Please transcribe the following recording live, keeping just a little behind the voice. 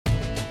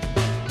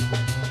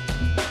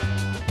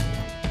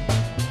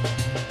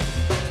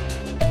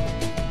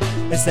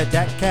It's a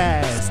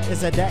DACcast,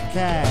 it's a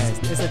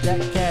DACcast, it's a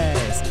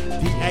DACcast.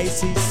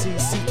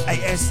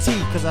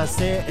 DACCCAST, cause I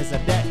said it's a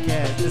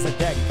DACcast, it's a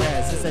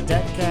DACcast, it's a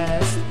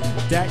DACcast,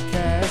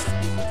 DACcast.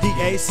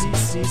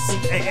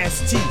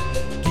 DACCCAST,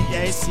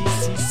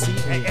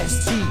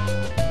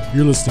 DACCCAST.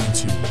 You're listening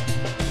to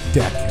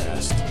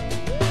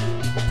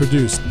DACcast,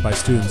 produced by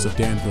students of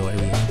Danville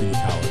Area Community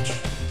College.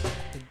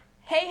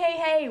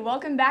 Hey,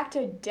 welcome back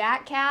to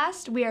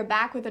DACcast. We are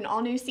back with an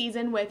all-new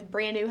season with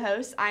brand new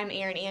hosts. I'm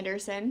Erin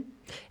Anderson.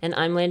 And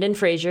I'm Landon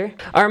Frazier.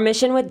 Our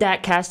mission with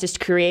DACcast is to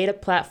create a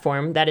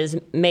platform that is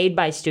made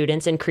by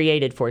students and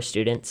created for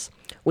students.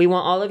 We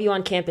want all of you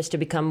on campus to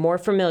become more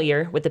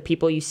familiar with the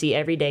people you see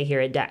every day here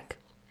at DAC.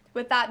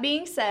 With that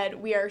being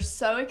said, we are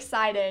so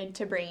excited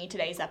to bring you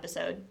today's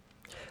episode.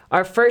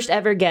 Our first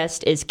ever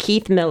guest is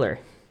Keith Miller.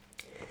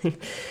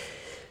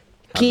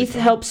 Keith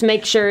helps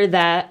make sure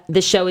that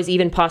the show is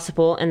even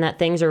possible and that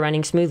things are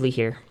running smoothly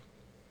here.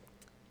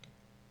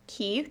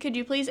 Keith, could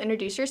you please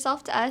introduce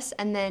yourself to us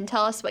and then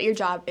tell us what your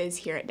job is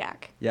here at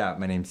DAC? Yeah,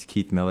 my name's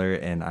Keith Miller,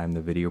 and I'm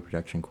the video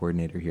production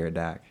coordinator here at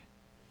DAC.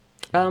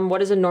 What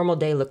does a normal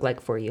day look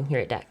like for you here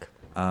at DAC?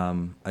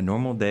 A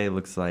normal day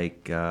looks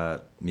like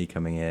me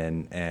coming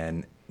in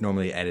and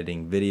normally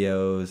editing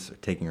videos,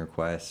 taking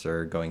requests,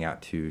 or going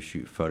out to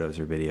shoot photos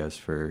or videos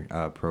for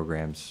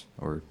programs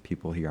or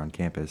people here on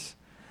campus.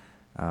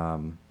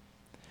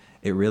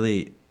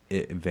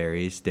 It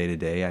varies day to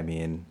day. I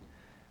mean,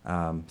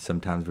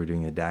 sometimes we're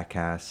doing a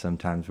DACcast,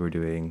 sometimes we're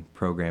doing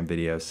program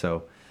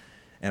videos.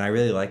 And I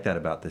really like that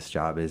about this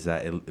job is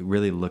that it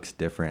really looks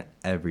different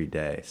every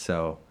day.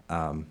 So,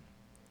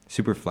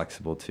 super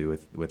flexible too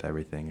with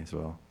everything as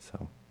well.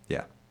 So,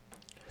 yeah.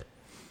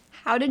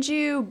 How did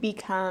you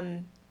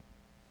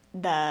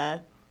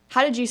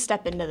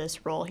step into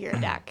this role here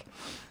at DAC?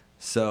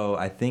 So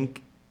I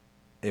think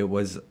it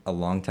was a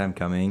long time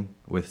coming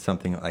with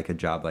something like a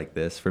job like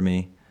this for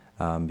me,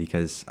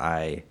 because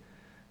I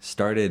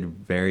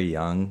started very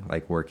young,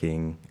 like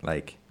working,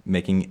 like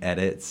making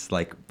edits,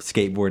 like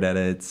skateboard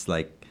edits,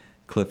 like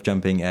cliff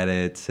jumping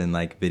edits, and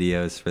like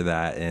videos for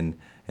that, and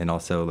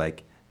also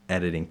like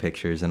editing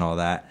pictures and all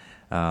that.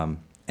 And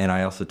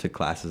I also took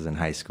classes in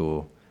high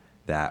school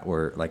that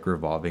were like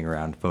revolving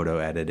around photo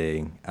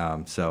editing.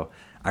 So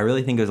I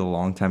really think it was a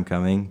long time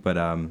coming, but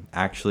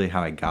actually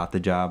how I got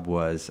the job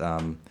was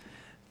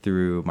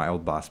through my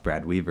old boss,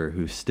 Brad Weaver,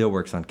 who still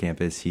works on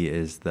campus. He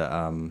is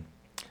the,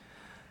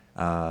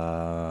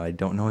 I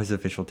don't know his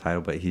official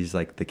title, but he's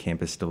like the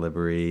campus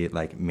delivery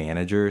like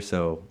manager.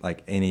 So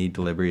like any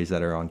deliveries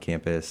that are on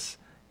campus,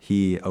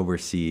 he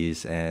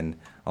oversees and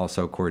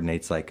also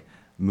coordinates like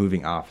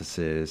moving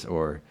offices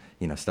or,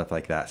 stuff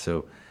like that.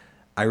 So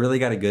I really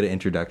got a good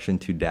introduction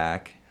to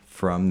DAC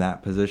from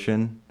that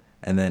position.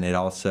 And then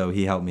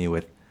he helped me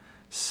with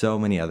so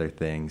many other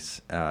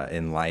things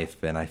in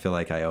life. And I feel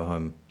like I owe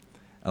him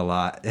a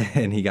lot,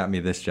 and he got me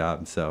this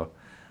job. So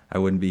I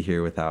wouldn't be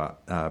here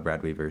without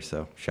Brad Weaver.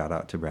 So shout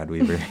out to Brad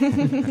Weaver.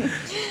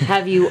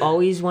 Have you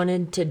always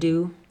wanted to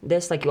do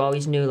this? Like you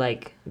always knew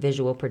like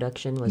visual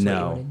production was what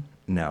you wanted?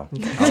 No.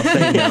 I'll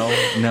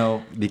say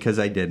no, because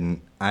I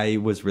didn't. I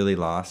was really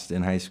lost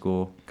in high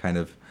school.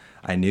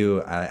 I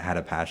knew I had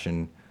a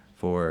passion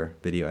for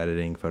video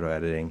editing, photo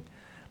editing,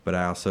 but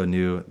I also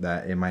knew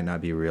that it might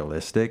not be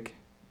realistic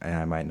and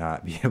I might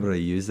not be able to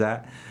use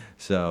that.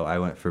 So I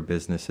went for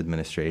business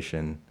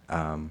administration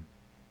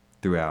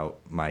throughout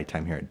my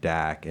time here at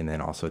DAC, and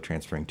then also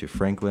transferring to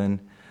Franklin.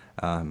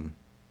 And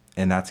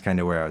that's kind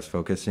of where I was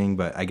focusing.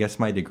 But I guess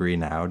my degree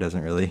now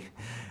doesn't really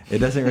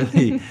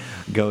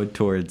go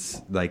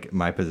towards like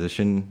my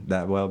position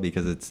that well,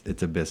 because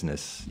it's a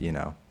business,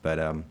 But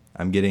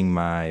I'm getting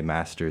my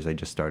master's. I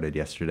just started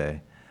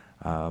yesterday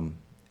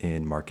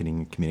in marketing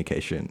and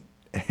communication,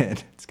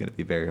 and it's going to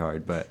be very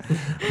hard, but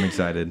I'm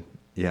excited.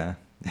 Yeah.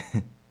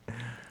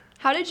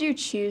 How did you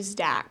choose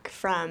DAC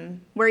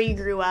from where you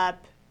grew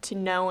up to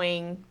not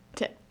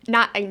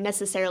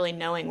necessarily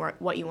knowing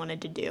what you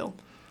wanted to do?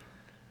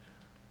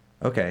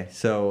 Okay,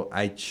 so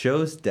I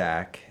chose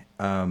DAC.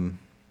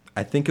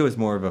 I think it was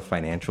more of a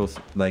financial,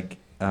 like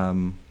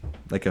a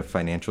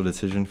financial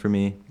decision for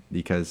me,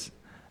 because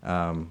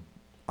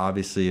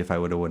obviously if I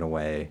would have went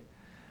away,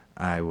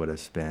 I would have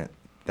spent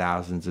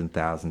thousands and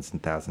thousands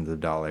and thousands of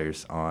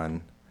dollars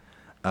on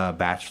a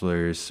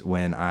bachelor's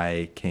when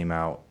I came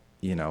out,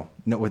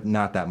 with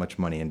not that much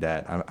money in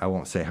debt. I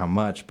won't say how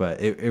much,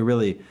 but it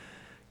really,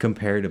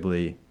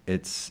 comparatively,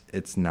 it's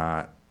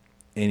not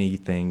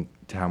anything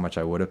to how much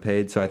I would have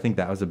paid. So I think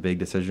that was a big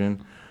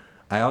decision.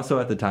 I also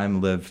at the time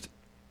lived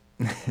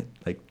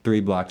like 3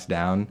 blocks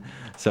down,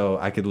 so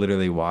I could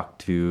literally walk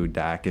to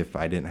DAC if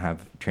I didn't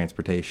have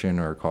transportation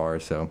or a car.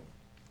 So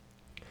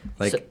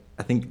I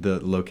think the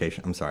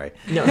location, I'm sorry.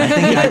 No. I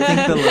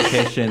think the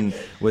location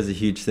was a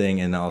huge thing,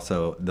 and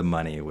also the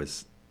money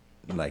was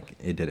like,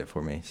 it did it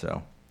for me.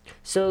 So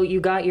you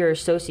got your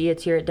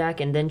associates here at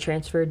DAC and then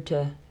transferred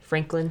to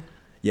Franklin?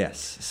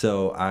 Yes.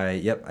 So I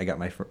got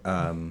my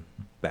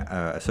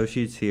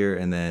associates here,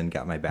 and then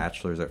got my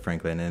bachelor's at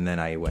Franklin, and then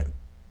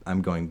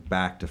I'm going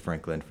back to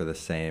Franklin for the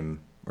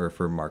same, or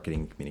for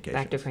marketing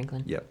communications. Back to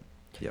Franklin. Yep.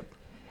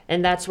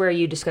 And that's where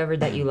you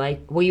discovered that you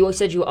you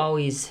said you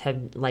always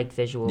have liked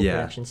visual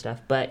production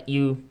stuff, but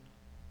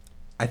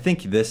I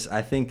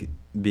think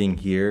being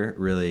here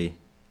really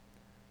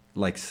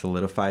like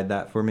solidified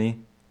that for me.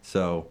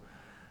 So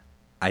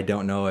I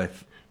don't know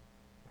if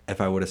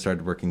I would have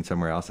started working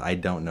somewhere else, I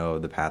don't know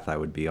the path I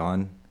would be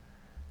on.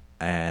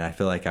 And I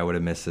feel like I would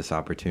have missed this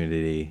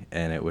opportunity,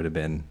 and it would have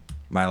been,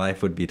 my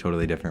life would be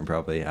totally different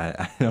probably.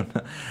 I don't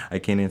know. I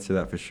can't answer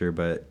that for sure,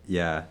 but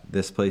yeah,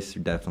 this place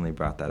definitely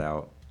brought that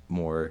out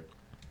more.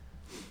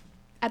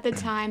 At the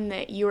time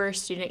that you were a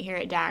student here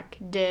at DAC,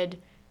 did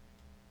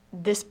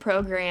this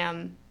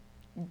program,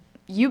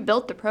 you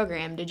built the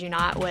program, did you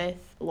not,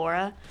 with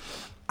Laura?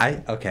 I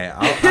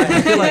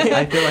feel like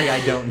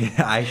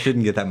I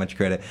shouldn't get that much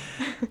credit.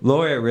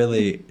 Laura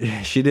really,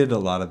 she did a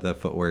lot of the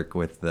footwork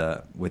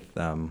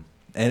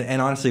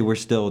and honestly, we're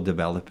still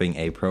developing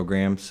a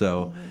program,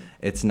 so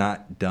it's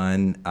not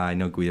done. I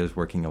know Guido's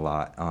working a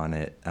lot on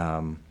it,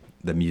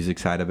 the music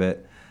side of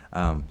it.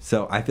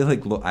 So I feel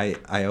like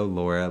I owe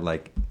Laura,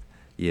 like,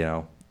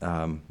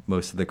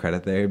 most of the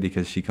credit there,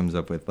 because she comes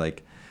up with,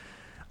 like,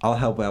 I'll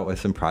help out with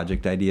some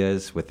project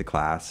ideas with the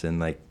class, and,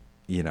 like,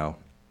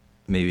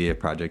 maybe a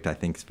project I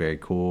think is very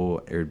cool,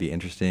 it would be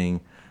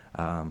interesting.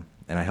 And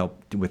I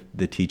help with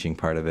the teaching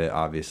part of it,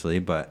 obviously,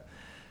 but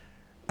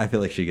I feel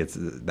like she gets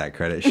that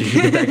credit. She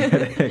should get that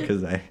credit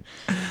because I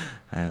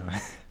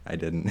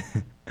didn't.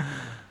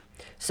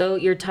 So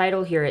your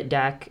title here at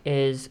DAC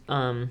is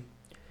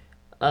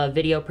a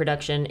video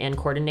production and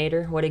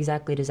coordinator. What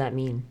exactly does that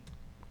mean?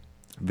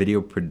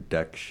 Video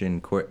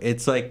production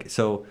it's like,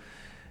 so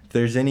if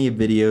there's any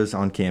videos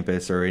on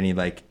campus or any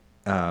like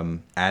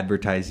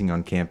advertising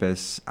on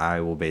campus,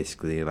 I will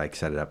basically like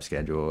set it up,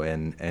 schedule,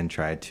 and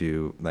try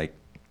to like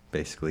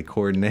basically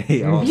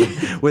coordinate all,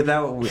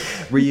 without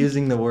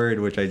reusing the word,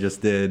 which I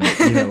just did,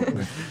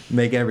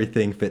 make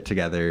everything fit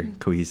together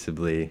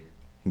cohesively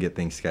and get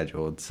things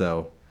scheduled.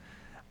 So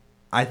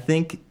I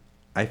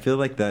feel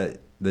like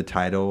that the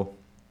title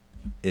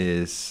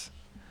is,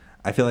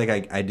 I feel like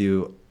I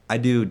do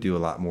a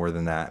lot more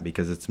than that,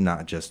 because it's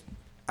not just,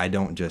 I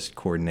don't just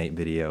coordinate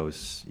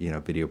videos,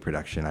 video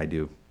production. I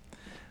do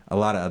a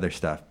lot of other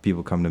stuff.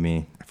 People come to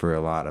me for a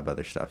lot of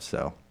other stuff.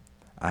 So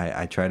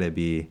I try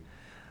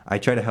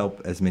to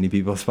help as many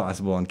people as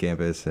possible on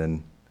campus,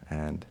 and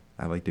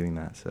I like doing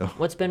that. So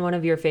what's been one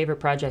of your favorite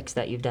projects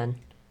that you've done?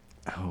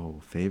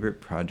 Oh, favorite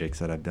projects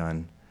that I've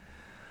done.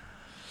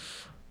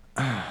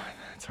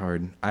 It's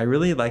hard. I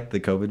really liked the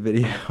COVID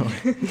video.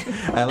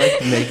 I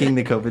liked making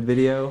the COVID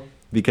video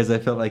because I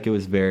felt like it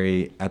was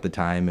at the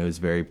time, it was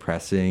very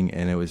pressing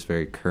and it was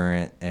very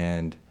current.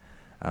 And,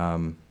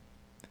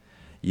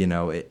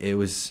 it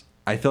was,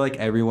 I feel like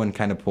everyone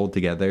kind of pulled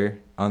together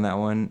on that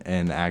one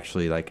and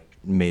actually like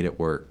made it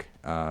work.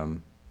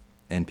 And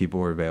people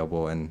were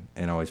available and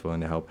always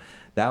willing to help.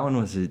 That one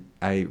was,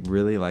 I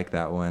really like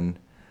that one.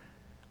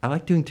 I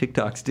like doing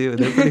TikToks too.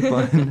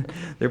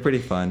 They're pretty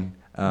fun.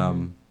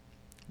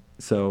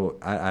 So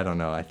I don't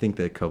know. I think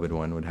the COVID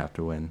one would have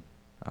to win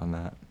on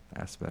that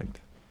aspect.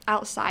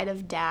 Outside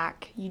of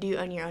DAC, you do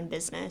own your own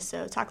business.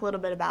 So talk a little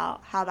bit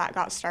about how that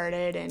got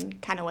started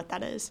and kind of what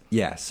that is.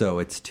 Yeah, so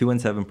it's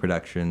 217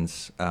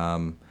 Productions.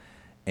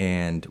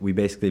 And we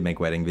basically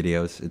make wedding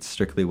videos. It's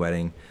strictly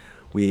wedding.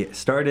 We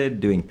started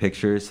doing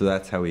pictures, so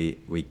that's how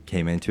we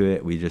came into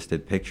it. We just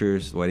did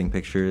pictures, wedding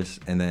pictures,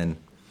 and then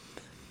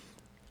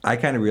I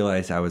kind of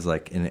realized I was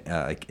like an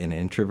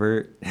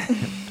introvert.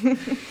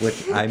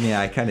 Which, I mean,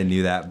 I kind of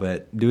knew that,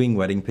 but doing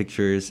wedding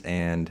pictures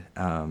and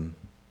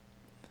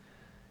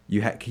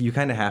you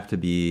kind of have to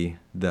be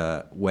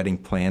the wedding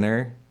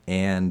planner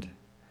and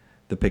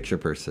the picture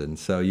person.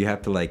 So you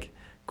have to like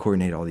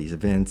coordinate all these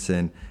events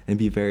and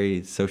be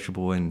very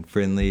sociable and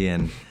friendly.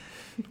 And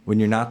when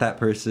you're not that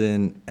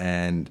person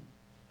and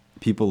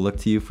people look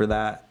to you for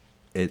that,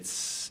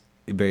 it's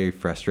very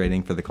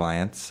frustrating for the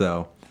clients.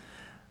 So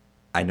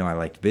I know I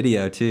liked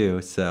video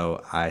too.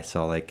 So I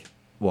saw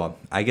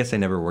I guess I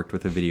never worked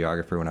with a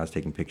videographer when I was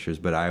taking pictures,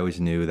 but I always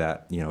knew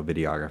that,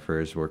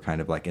 videographers were kind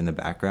of like in the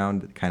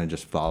background, kind of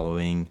just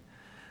following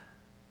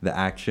the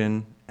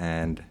action.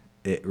 And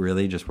it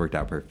really just worked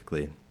out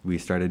perfectly. We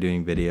started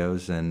doing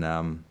videos in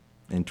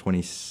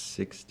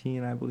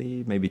 2016, I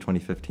believe, maybe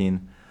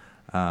 2015.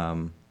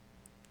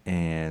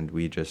 And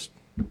we just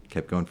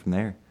kept going from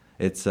there.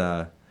 It's,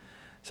 so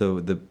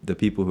the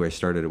people who I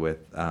started with,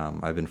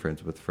 I've been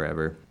friends with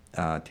forever.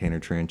 Tanner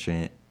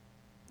Tranchant,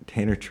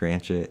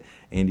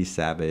 Andy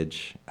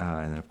Savage,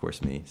 and then of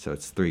course me. So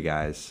it's 3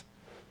 guys.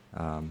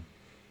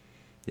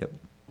 Yep.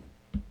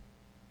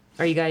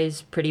 Are you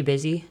guys pretty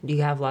busy? Do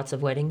you have lots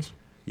of weddings?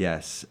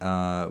 Yes.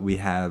 We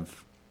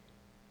have,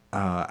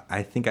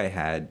 I think I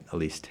had at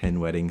least 10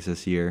 weddings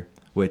this year,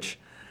 which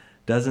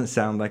doesn't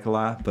sound like a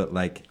lot, but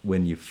like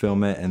when you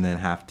film it and then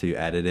have to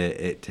edit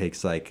it, it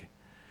takes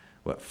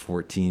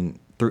 14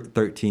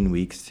 13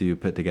 weeks to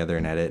put together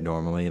an edit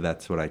normally.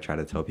 That's what I try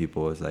to tell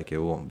people, is like it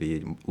won't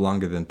be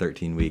longer than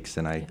 13 weeks,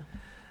 and I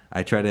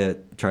try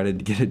to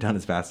get it done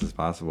as fast as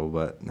possible,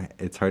 but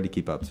it's hard to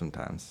keep up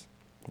sometimes.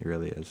 It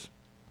really is.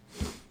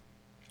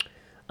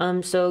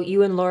 So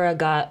you and Laura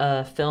got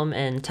a film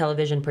and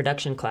television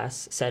production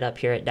class set up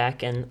here at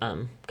DAC,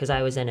 and because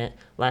I was in it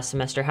last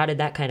semester. How did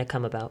that kind of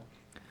come about?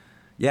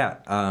 Yeah,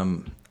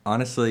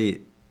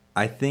 honestly,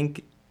 I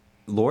think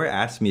Laura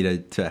asked me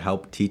to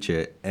help teach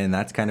it, and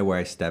that's kind of where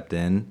I stepped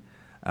in.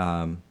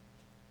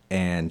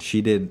 And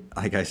she did,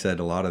 like I said,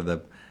 a lot of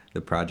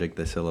the project,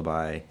 the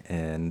syllabi,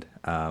 and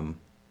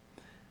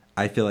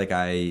I feel like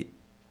I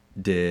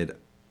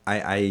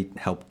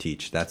helped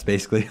teach. That's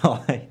basically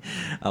all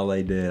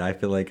I did. I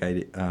feel like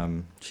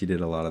she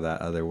did a lot of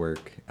that other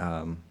work,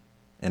 and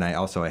I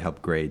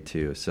helped grade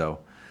too. So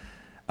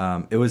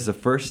it was the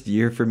first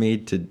year for me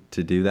to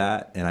do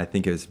that, and I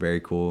think it was very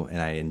cool,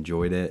 and I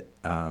enjoyed it.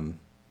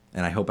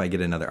 And I hope I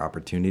get another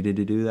opportunity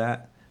to do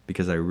that,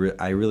 because I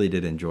really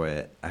did enjoy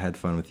it. I had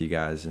fun with you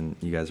guys, and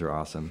you guys are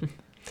awesome.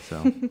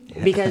 So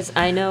yeah. Because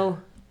I know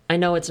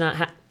it's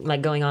not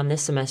like going on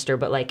this semester,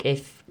 but like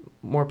if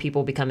more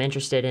people become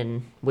interested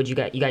in, you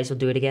guys will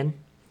do it again?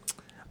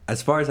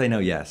 As far as I know,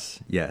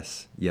 yes,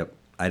 yep.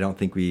 I don't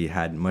think we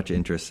had much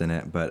interest in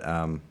it, but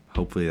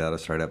hopefully that'll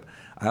start up.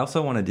 I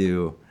also want to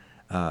do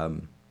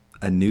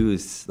a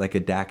news, like a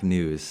DAC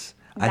news.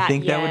 I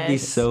think that would be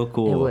so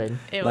cool. It would.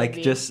 It like would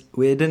be. just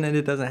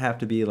it doesn't have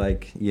to be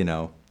like,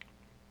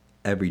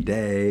 every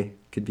day.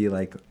 It could be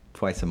like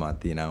twice a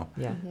month, Yeah.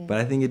 Mm-hmm. But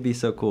I think it'd be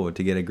so cool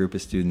to get a group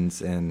of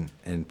students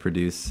and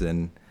produce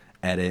and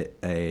edit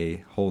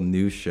a whole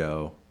news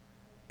show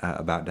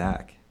about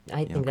DAC.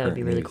 I think that would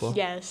be really news. cool.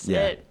 Yes,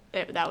 Yeah.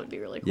 that would be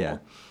really cool. Yeah.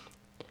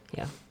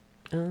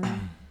 Yeah.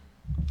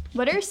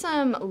 What are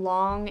some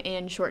long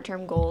and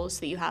short-term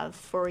goals that you have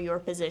for your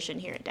position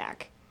here at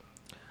DAC?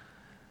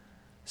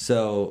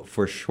 So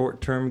for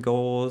short-term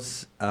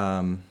goals,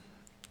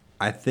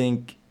 I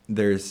think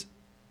there's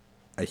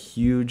a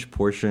huge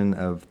portion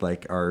of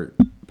like our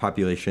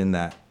population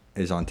that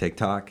is on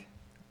TikTok,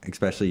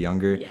 especially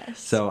younger. Yes.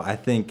 So I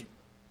think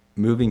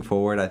moving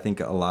forward, I think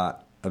a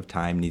lot of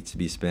time needs to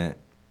be spent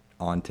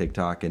on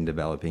TikTok and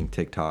developing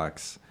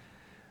TikToks.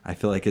 I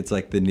feel like it's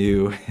like the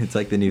new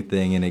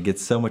thing, and it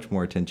gets so much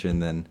more attention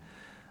than,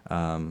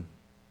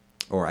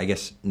 or I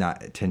guess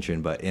not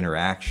attention, but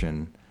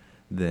interaction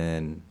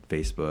than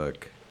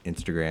Facebook,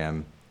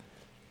 Instagram,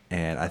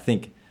 and I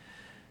think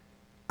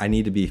I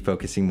need to be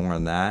focusing more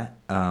on that.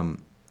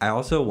 I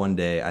also one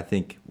day I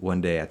think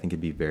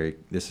it'd be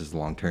this is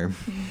long term.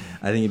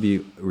 I think it'd be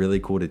really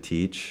cool to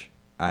teach.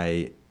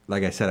 Like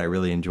I said, I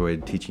really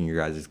enjoyed teaching your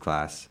guys'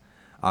 class.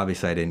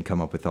 Obviously, I didn't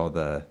come up with all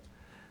the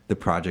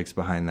projects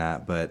behind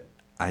that, but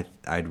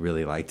I'd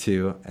really like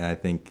to, and I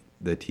think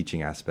the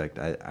teaching aspect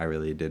I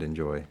really did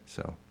enjoy.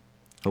 So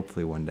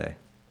hopefully one day.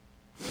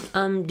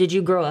 Did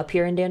you grow up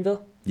here in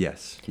Danville?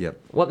 Yes. Yep.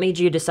 What made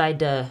you decide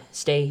to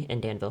stay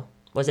in Danville?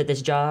 Was it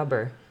this job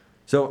or?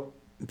 So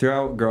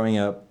throughout growing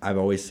up, I've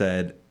always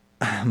said,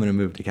 I'm going to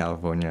move to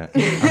California.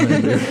 I'm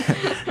going to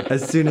move.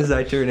 As soon as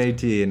I turn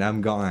 18,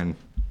 I'm gone.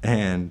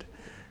 And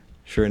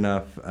sure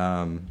enough,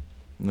 when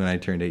I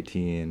turned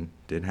 18, it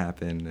didn't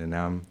happen. And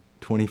now I'm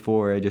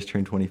 24. I just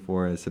turned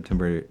 24 on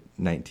September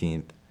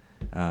 19th,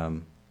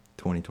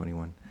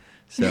 2021.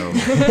 So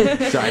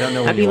I don't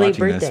know when Happy you're late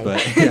watching birthday.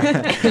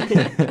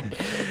 this,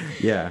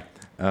 but yeah.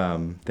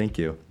 Thank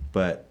you.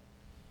 But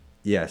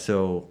yeah,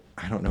 so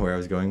I don't know where I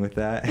was going with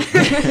that.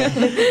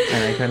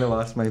 And I kind of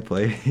lost my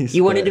place.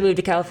 You wanted to move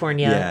to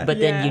California, Yeah. but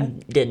then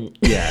you didn't.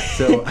 Yeah,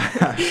 so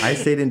I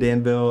stayed in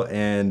Danville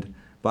and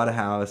bought a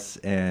house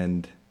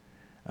and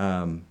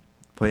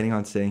planning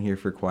on staying here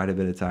for quite a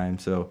bit of time.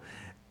 So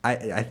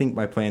I think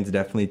my plans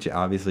definitely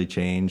obviously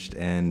changed,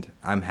 and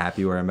I'm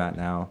happy where I'm at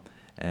now.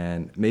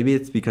 And maybe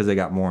it's because I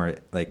got more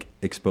like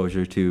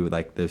exposure to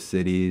like the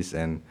cities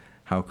and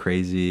how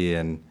crazy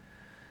and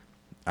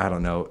I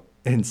don't know,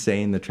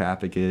 insane the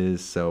traffic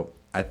is. So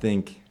I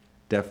think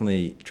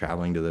definitely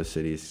traveling to those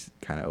cities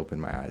kind of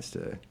opened my eyes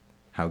to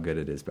how good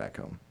it is back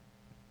home.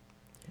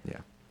 Yeah.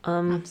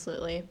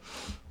 Absolutely.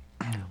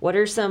 What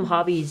are some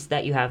hobbies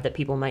that you have that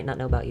people might not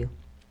know about you?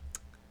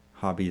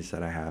 Hobbies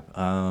that I have.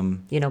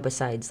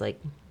 Besides like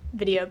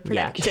Video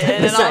Yeah. production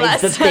and all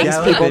that Besides the stuff. things Yeah, I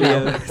like people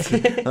know.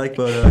 videos. I like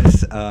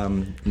photos.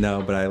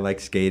 No, but I like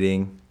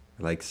skating.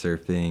 I like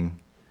surfing.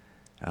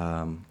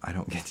 I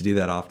don't get to do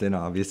that often,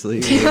 obviously.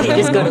 you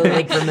just go to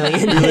Lake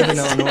Vermilion. We live in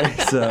Illinois,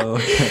 so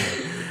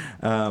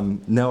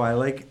no,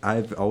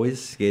 I've always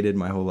skated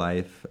my whole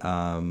life,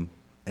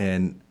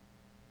 and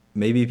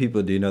maybe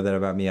people do know that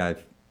about me.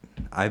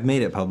 I've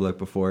made it public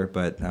before,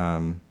 but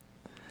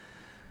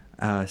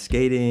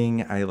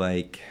skating, I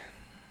like.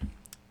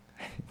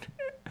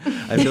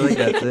 I feel like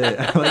that's it.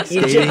 I like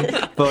skating,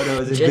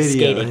 photos, and Just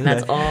video. skating.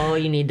 That's all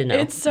you need to know.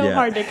 It's so Yeah.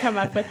 hard to come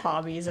up with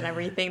hobbies and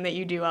everything that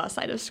you do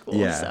outside of school.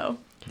 Yeah. So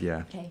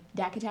Yeah. okay,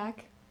 DAC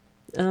attack.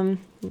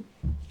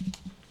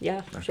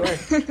 Yeah, sure.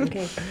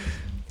 Okay.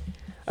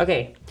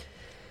 Okay.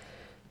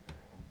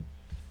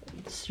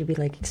 Should we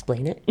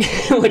explain it?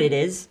 What it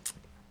is?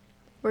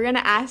 We're going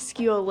to ask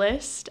you a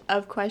list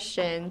of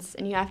questions,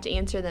 and you have to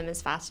answer them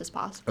as fast as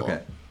possible.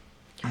 Okay.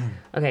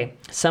 Okay.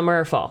 Summer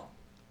or fall?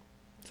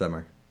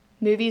 Summer.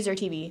 Movies or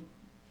TV?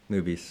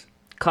 Movies.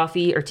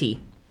 Coffee or tea?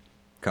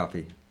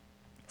 Coffee.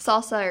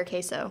 Salsa or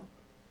queso?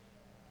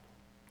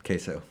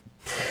 Queso.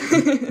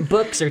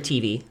 Books or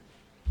TV?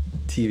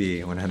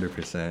 TV,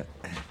 100%.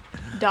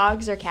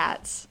 Dogs or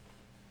cats?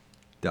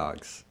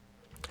 Dogs.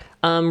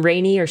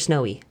 Rainy or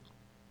snowy?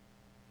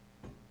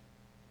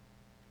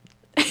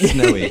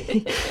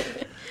 Snowy.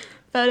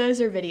 Photos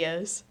or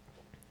videos?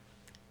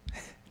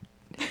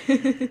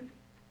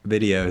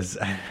 Videos.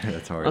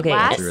 That's hard. Okay.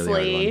 That's a really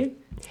hard Lastly,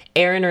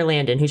 Aaron or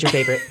Landon? Who's your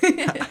favorite? one.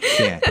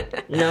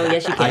 Can't. No,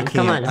 yes you I can. can't.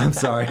 Come on. I'm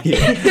sorry.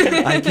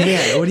 I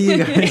can't. What are you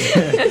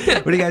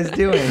guys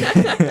doing?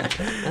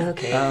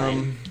 Okay.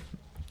 fine.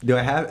 Do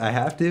I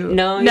have to?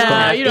 No,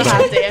 no, you don't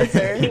have to He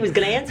answer. was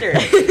gonna answer. You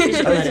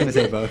should I was let going to him.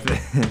 say both.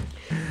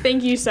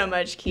 Thank you so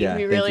much, Keith. Yeah,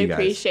 we thank really you guys.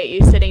 appreciate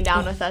you sitting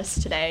down with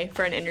us today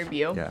for an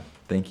interview. Yeah.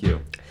 Thank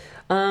you.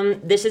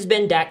 This has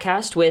been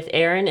DACcast with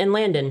Aaron and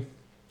Landon.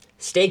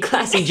 Stay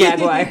classy,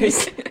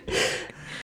 Jaguars.